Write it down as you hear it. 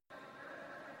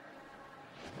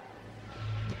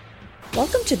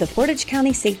Welcome to the Portage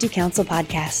County Safety Council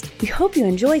podcast. We hope you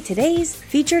enjoy today's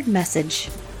featured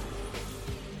message.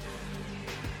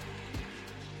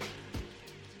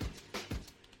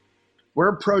 We're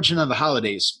approaching the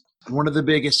holidays, one of the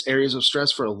biggest areas of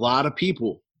stress for a lot of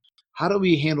people. How do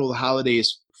we handle the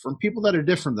holidays from people that are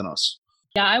different than us?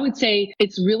 Yeah, I would say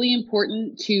it's really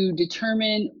important to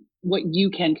determine what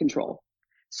you can control.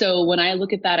 So when I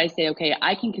look at that, I say, okay,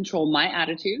 I can control my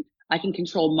attitude. I can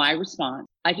control my response.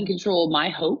 I can control my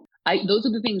hope. Those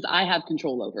are the things I have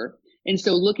control over. And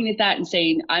so looking at that and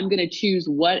saying, I'm going to choose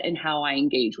what and how I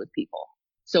engage with people.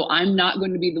 So I'm not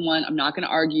going to be the one, I'm not going to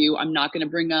argue. I'm not going to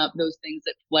bring up those things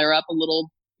that flare up a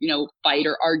little, fight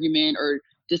or argument or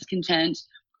discontent.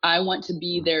 I want to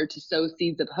be there to sow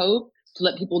seeds of hope, to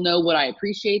let people know what I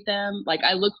appreciate them. Like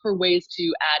I look for ways to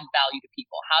add value to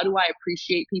people. How do I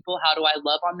appreciate people? How do I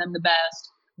love on them the best?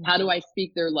 How do I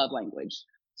speak their love language?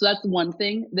 So that's one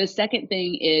thing. The second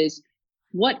thing is,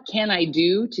 what can I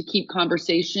do to keep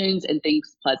conversations and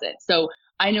things pleasant? So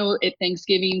I know at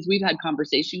Thanksgivings, we've had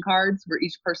conversation cards where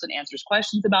each person answers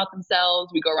questions about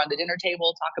themselves. We go around the dinner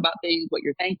table, talk about things, what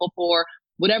you're thankful for,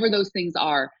 whatever those things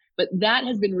are. But that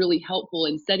has been really helpful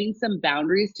in setting some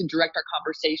boundaries to direct our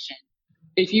conversation.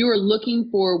 If you are looking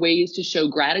for ways to show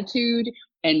gratitude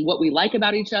and what we like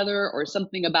about each other or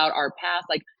something about our past,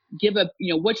 like give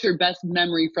what's your best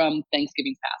memory from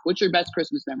Thanksgiving's past? What's your best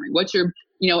Christmas memory? What's your,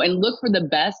 and look for the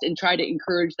best and try to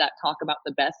encourage that talk about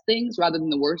the best things rather than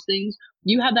the worst things.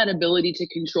 You have that ability to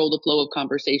control the flow of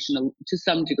conversation to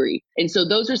some degree. And so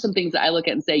those are some things that I look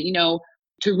at and say,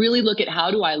 to really look at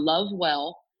how do I love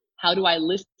well? How do I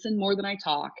listen more than I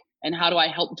talk? And how do I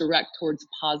help direct towards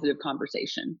positive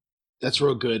conversation? That's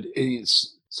real good.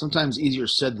 It's sometimes easier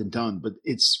said than done, but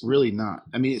it's really not.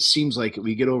 I mean, it seems like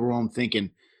we get overwhelmed thinking,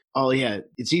 oh yeah,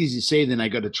 it's easy to say, then I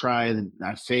got to try and then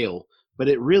I fail. But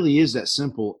it really is that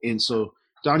simple. And so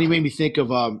Donnie made me think of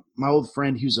my old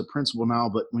friend. He was a principal now,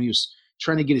 but when he was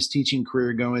trying to get his teaching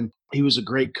career going, he was a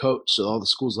great coach. So all the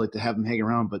schools like to have him hang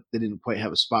around, but they didn't quite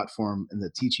have a spot for him in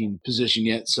the teaching position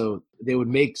yet. So they would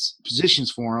make positions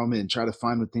for him and try to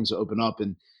find when things would open up.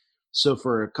 And so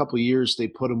for a couple of years, they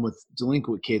put him with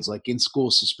delinquent kids, like in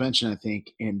school suspension, I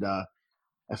think. And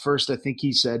at first, I think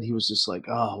he said he was just like,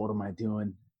 oh, what am I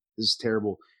doing? This is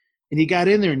terrible. And he got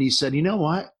in there and he said, you know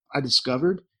what I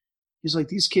discovered? He's like,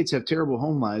 these kids have terrible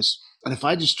home lives. And if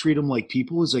I just treat them like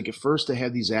people, it's like at first I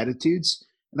have these attitudes.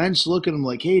 And I just look at them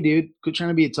like, hey, dude, quit trying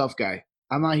to be a tough guy.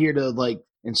 I'm not here to like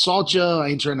insult you. I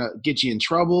ain't trying to get you in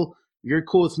trouble. If you're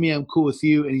cool with me, I'm cool with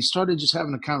you. And he started just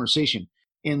having a conversation.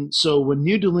 And so when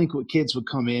new delinquent kids would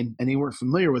come in and they weren't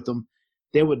familiar with them,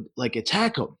 they would like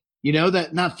attack them, that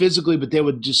not physically, but they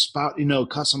would just spout,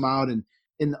 cuss them out. And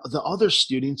the other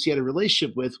students he had a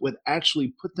relationship with would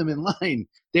actually put them in line.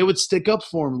 They would stick up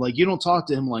for him. Like, you don't talk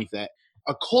to him like that.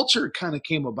 A culture kind of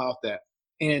came about that.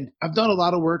 And I've done a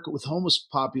lot of work with homeless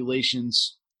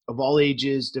populations of all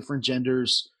ages, different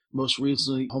genders, most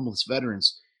recently homeless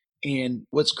veterans. And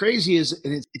what's crazy is,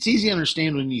 and it's easy to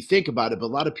understand when you think about it, but a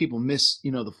lot of people miss,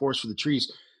 the forest for the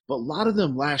trees. But a lot of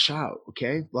them lash out,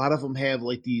 okay? A lot of them have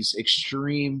like these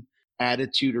extreme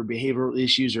attitude or behavioral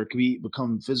issues or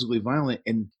become physically violent.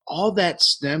 And all that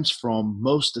stems from,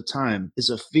 most of the time,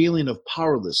 is a feeling of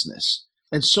powerlessness.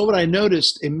 And so what I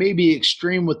noticed, it may be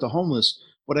extreme with the homeless,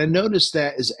 what I noticed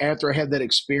that is after I had that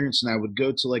experience and I would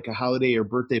go to like a holiday or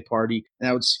birthday party and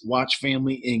I would watch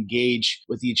family engage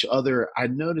with each other, I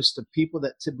noticed the people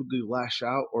that typically lash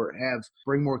out or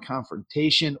bring more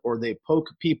confrontation or they poke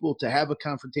people to have a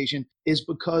confrontation is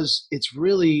because it's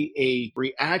really a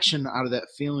reaction out of that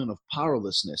feeling of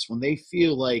powerlessness. When they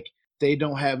feel like they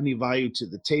don't have any value to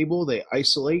the table, they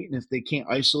isolate. And if they can't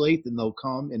isolate, then they'll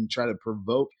come and try to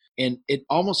provoke. And it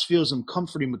almost feels them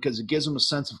comforting because it gives them a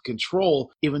sense of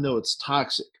control, even though it's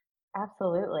toxic.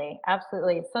 Absolutely.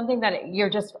 Absolutely. It's something that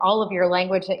all of your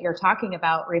language that you're talking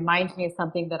about reminds me of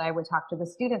something that I would talk to the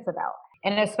students about.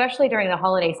 And especially during the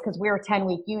holidays, because we're a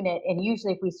 10-week unit. And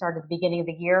usually if we start at the beginning of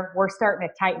the year, we're starting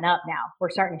to tighten up now. We're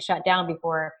starting to shut down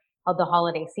before the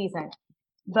holiday season.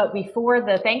 But before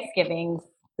the Thanksgivings,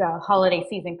 the holiday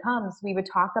season comes, we would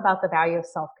talk about the value of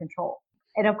self-control.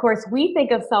 And of course, we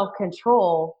think of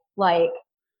self-control like,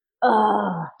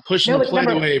 pushing the plate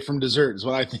away from dessert is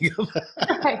what I think of.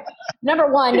 Right.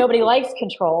 Number one, nobody likes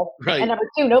control. Right. And number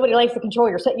two, nobody likes to control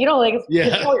yourself. You don't like to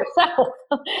control yourself.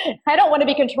 I don't want to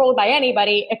be controlled by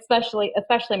anybody, especially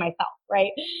myself,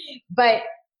 right? But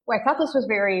I thought this was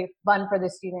very fun for the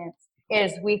students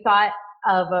is we thought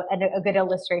of a good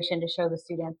illustration to show the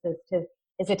students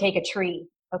is to take a tree,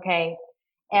 okay?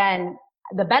 And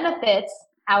the benefits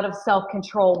out of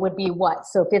self-control would be what?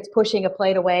 So if it's pushing a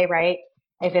plate away, right?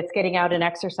 If it's getting out and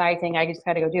exercising, I just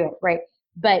got to go do it, right?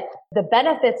 But the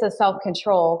benefits of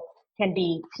self-control can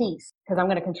be peace, because I'm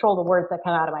going to control the words that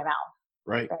come out of my mouth.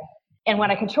 Right. And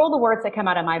when I control the words that come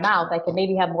out of my mouth, I can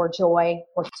maybe have more joy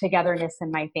or togetherness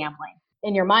in my family.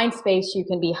 In your mind space, you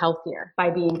can be healthier by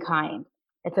being kind.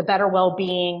 It's a better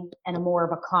well-being and a more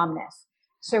of a calmness.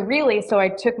 So I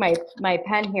took my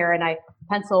pen here and I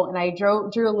pencil and I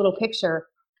drew a little picture.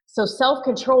 So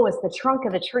self-control is the trunk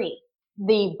of the tree.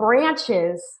 The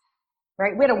branches,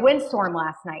 right? We had a windstorm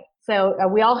last night. So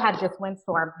we all had this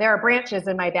windstorm. There are branches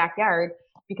in my backyard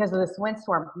because of this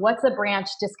windstorm. What's a branch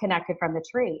disconnected from the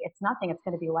tree? It's nothing. It's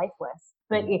going to be lifeless.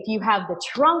 But if you have the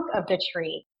trunk of the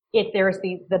tree, there's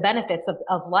the benefits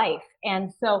of life.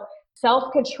 And so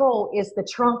self-control is the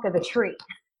trunk of the tree.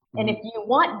 And if you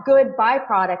want good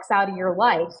byproducts out of your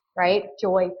life, right?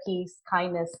 Joy, peace,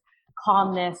 kindness,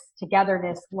 calmness,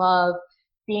 togetherness, love,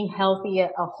 being healthy, a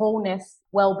wholeness,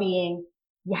 well-being,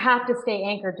 you have to stay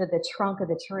anchored to the trunk of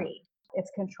the tree.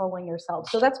 It's controlling yourself.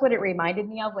 So that's what it reminded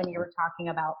me of when you were talking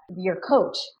about your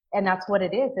coach. And that's what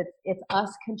it is. It's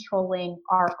us controlling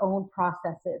our own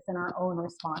processes and our own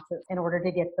responses in order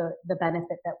to get the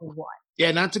benefit that we want.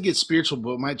 Yeah, not to get spiritual,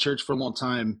 but my church for a long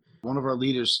time, one of our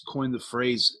leaders coined the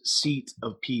phrase seat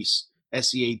of peace,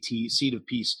 SEAT, seat of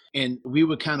peace. And we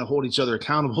would kind of hold each other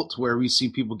accountable to where we see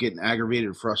people getting aggravated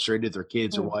or frustrated, their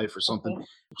kids or wife or something,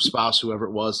 spouse, whoever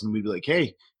it was. And we'd be like,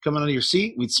 hey, coming out of your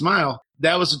seat, we'd smile.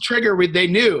 That was a trigger. They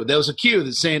knew. That was a cue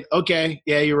that's saying, okay,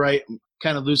 yeah, you're right. I'm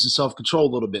kind of losing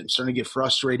self-control a little bit. I'm starting to get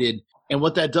frustrated. And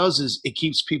what that does is it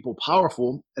keeps people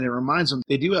powerful, and it reminds them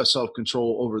they do have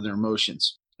self-control over their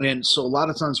emotions. And so a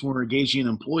lot of times when we're engaging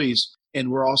employees, and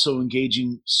we're also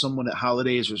engaging someone at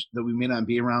holidays or that we may not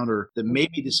be around or that may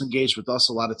be disengaged with us,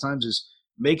 a lot of times is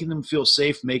making them feel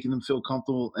safe, making them feel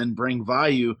comfortable and bring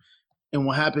value. And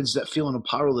what happens, that feeling of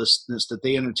powerlessness that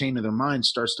they entertain in their mind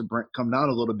starts to come down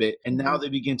a little bit. And now they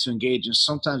begin to engage. And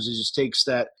sometimes it just takes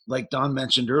that, like Don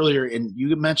mentioned earlier, and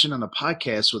you mentioned on a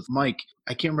podcast with Mike,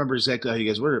 I can't remember exactly how you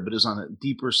guys worded it, but it was on a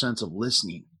deeper sense of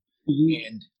listening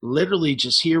and literally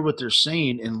just hear what they're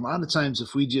saying. And a lot of times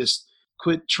if we just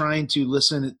quit trying to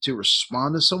listen to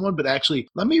respond to someone, but actually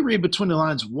let me read between the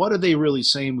lines. What are they really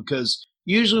saying? Because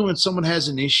usually when someone has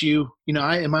an issue, in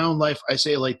my own life, I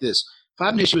say it like this. If I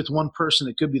have an issue with one person,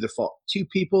 it could be their fault. 2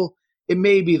 people, it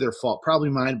may be their fault, probably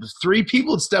mine. But 3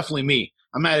 people, it's definitely me.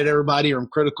 I'm mad at everybody or I'm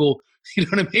critical. You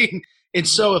know what I mean? And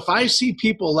so if I see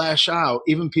people lash out,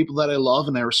 even people that I love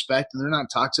and I respect, and they're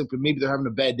not toxic, but maybe they're having a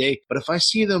bad day. But if I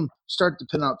see them start to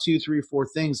pin out 2, 3, 4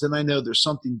 things, then I know there's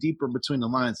something deeper between the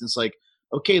lines. And it's like,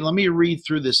 okay, let me read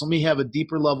through this. Let me have a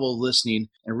deeper level of listening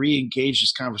and re-engage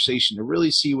this conversation to really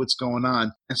see what's going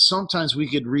on. And sometimes we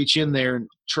could reach in there and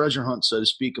treasure hunt, so to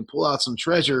speak, and pull out some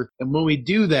treasure. And when we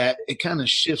do that, it kind of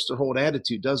shifts the whole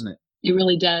attitude, doesn't it? It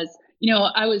really does.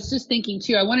 I was just thinking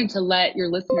too, I wanted to let your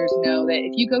listeners know that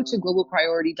if you go to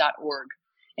globalpriority.org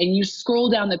and you scroll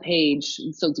down the page,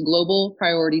 so it's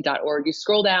globalpriority.org, you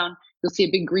scroll down, you'll see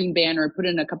a big green banner, put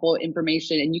in a couple of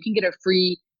information, and you can get a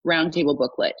free roundtable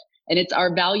booklet. And it's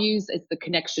our values, it's the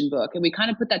connection book. And we kind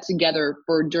of put that together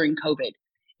for during COVID.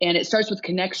 And it starts with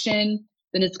connection,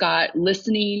 then it's got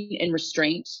listening and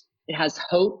restraint. It has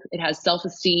hope, it has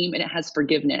self-esteem, and it has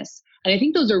forgiveness. And I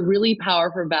think those are really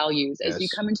powerful values as you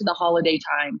come into the holiday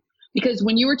time. Because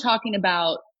when you were talking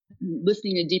about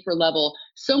listening at a deeper level,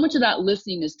 so much of that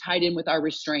listening is tied in with our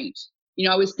restraint.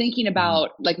 I was thinking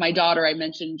about like my daughter, I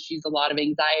mentioned she's a lot of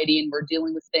anxiety and we're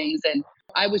dealing with things. And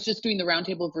I was just doing the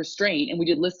roundtable of restraint, and we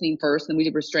did listening first, then we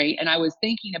did restraint. And I was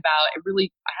thinking about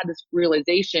I had this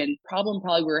realization, problem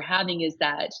probably we were having is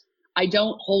that I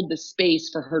don't hold the space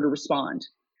for her to respond.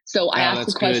 So I ask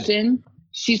the question,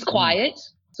 she's quiet.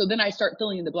 So then I start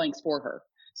filling in the blanks for her.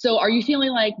 So are you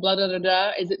feeling like blah, blah, blah,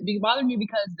 blah? Is it bothering you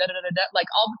because da, da, da, da? Like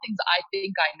all the things I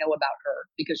think I know about her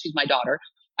because she's my daughter.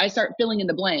 I start filling in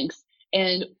the blanks,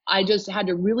 and I just had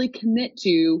to really commit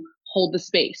to hold the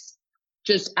space.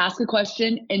 Just ask a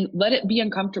question and let it be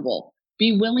uncomfortable.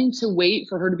 Be willing to wait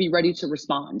for her to be ready to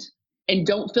respond, and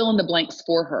don't fill in the blanks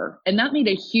for her. And that made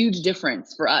a huge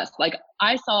difference for us. Like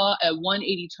I saw a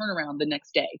 180 turnaround the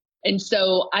next day. And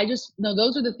so I just know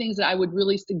those are the things that I would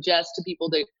really suggest to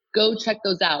people to go check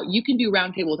those out. You can do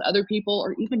roundtable with other people,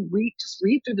 or even read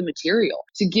through the material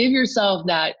to give yourself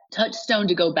that touchstone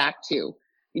to go back to.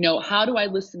 How do I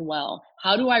listen well?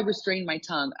 How do I restrain my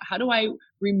tongue? How do I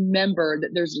remember that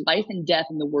there's life and death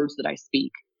in the words that I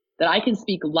speak? That I can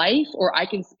speak life, or I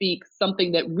can speak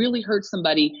something that really hurts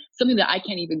somebody, something that I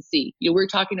can't even see. We're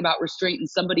talking about restraint, and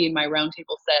somebody in my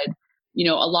roundtable said,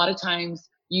 a lot of times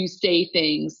you say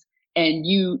things and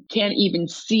you can't even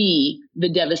see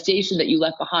the devastation that you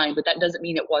left behind, but that doesn't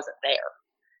mean it wasn't there.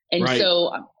 And Right.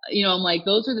 so, I'm like,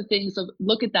 those are the things. So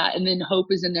look at that. And then hope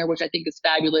is in there, which I think is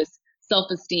fabulous.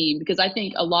 Self-esteem, because I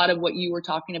think a lot of what you were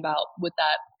talking about with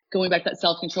that, going back to that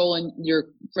self-control, and your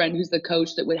friend who's the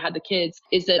coach that would have the kids,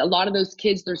 is that a lot of those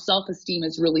kids, their self-esteem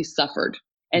has really suffered.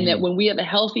 And that when we have a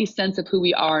healthy sense of who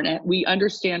we are and we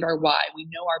understand our why, we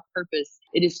know our purpose,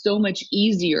 it is so much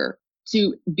easier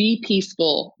to be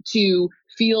peaceful, to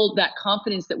feel that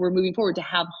confidence that we're moving forward, to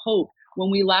have hope.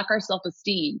 When we lack our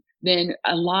self-esteem, then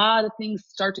a lot of things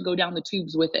start to go down the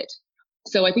tubes with it.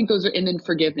 So I think those are, and then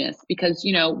forgiveness, because,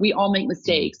 we all make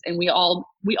mistakes, and we all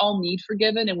need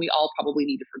forgiven, and we all probably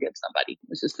need to forgive somebody.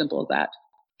 It's as simple as that.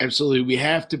 Absolutely. We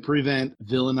have to prevent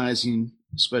villainizing,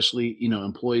 especially,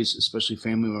 employees, especially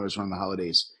family members around the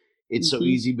holidays. It's so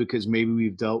easy because maybe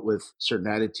we've dealt with certain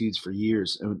attitudes for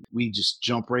years, and we just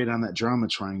jump right on that drama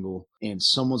triangle, and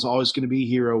someone's always going to be a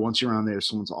hero once you're on there.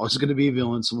 Someone's always going to be a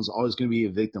villain. Someone's always going to be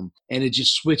a victim. And it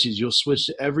just switches. You'll switch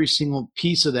to every single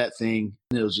piece of that thing,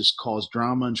 and it'll just cause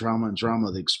drama and drama and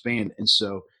drama to expand. And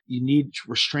so you need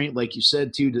restraint, like you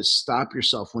said, too, to stop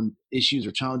yourself when issues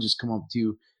or challenges come up to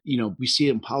you. We see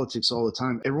it in politics all the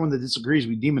time. Everyone that disagrees,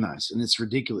 we demonize, and it's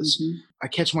ridiculous. I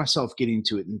catch myself getting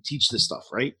into it and teach this stuff,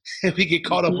 right? And we get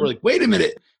caught up. We're like, wait a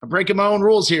minute, I'm breaking my own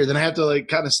rules here. Then I have to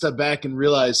kind of step back and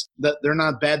realize that they're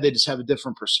not bad. They just have a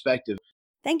different perspective.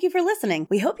 Thank you for listening.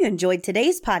 We hope you enjoyed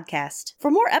today's podcast. For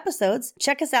more episodes,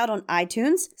 check us out on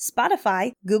iTunes,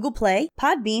 Spotify, Google Play,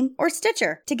 Podbean, or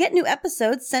Stitcher. To get new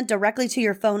episodes sent directly to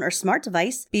your phone or smart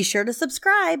device, be sure to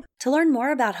subscribe. To learn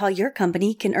more about how your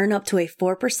company can earn up to a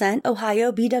 4%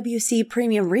 Ohio BWC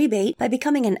premium rebate by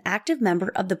becoming an active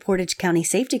member of the Portage County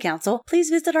Safety Council, please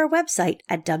visit our website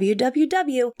at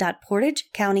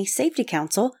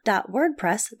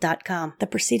www.portagecountysafetycouncil.wordpress.com. The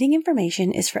preceding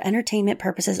information is for entertainment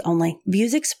purposes only.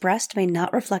 Views expressed may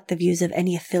not reflect the views of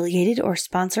any affiliated or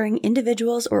sponsoring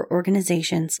individuals or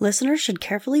organizations. Listeners should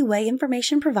carefully weigh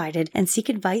information provided and seek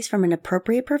advice from an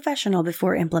appropriate professional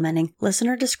before implementing.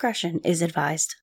 Listener discretion is advised.